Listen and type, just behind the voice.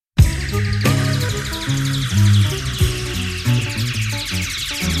Full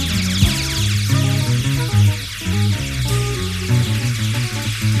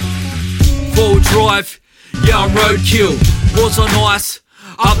drive, yeah I'm roadkill. Was on ice,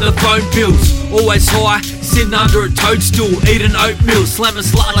 up the phone bills. Always high, sitting under a toadstool, eating oatmeal, slamming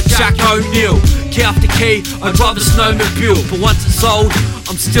slut like Jack O'Neill. Key after key, I drive a snowmobile, but once it's old,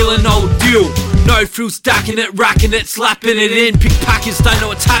 I'm still an old deal. No frills, stacking it, racking it, slapping it in. Pickpackers don't know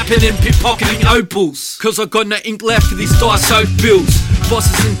what's happening, pickpocketing opals. Cause I got no ink left for these die-soaked bills.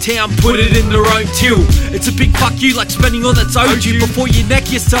 Bosses in town put it in their own till. It's a big fuck you, like spending all that's owed you. Before you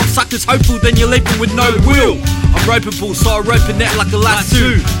neck yourself, suckers hopeful, then you're leaving with no will. I'm ropeable, so I rope a net like a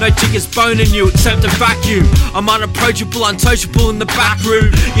lasso. No chick is boning you except a vacuum. I'm unapproachable, untouchable in the back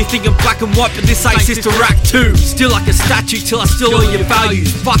room. You're thinking black and white, but this ain't Sister Act 2. Still like a statue till I steal all your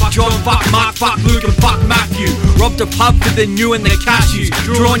values. Fuck John, fuck Mark, fuck Luke and fuck Matthew. Robbed a pub for the new and the cashews.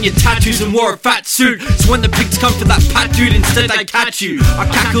 Drew on your tattoos and wore a fat suit. So when the pigs come for that pat dude, instead they catch you. I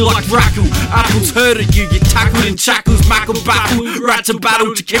cackle like Rackle, apples hurt at you. You're tackled in shackles, mackle baffle. Rats a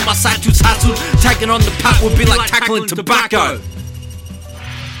battle to keep my satchels hassled. Taking on the pat would be like tackling tobacco.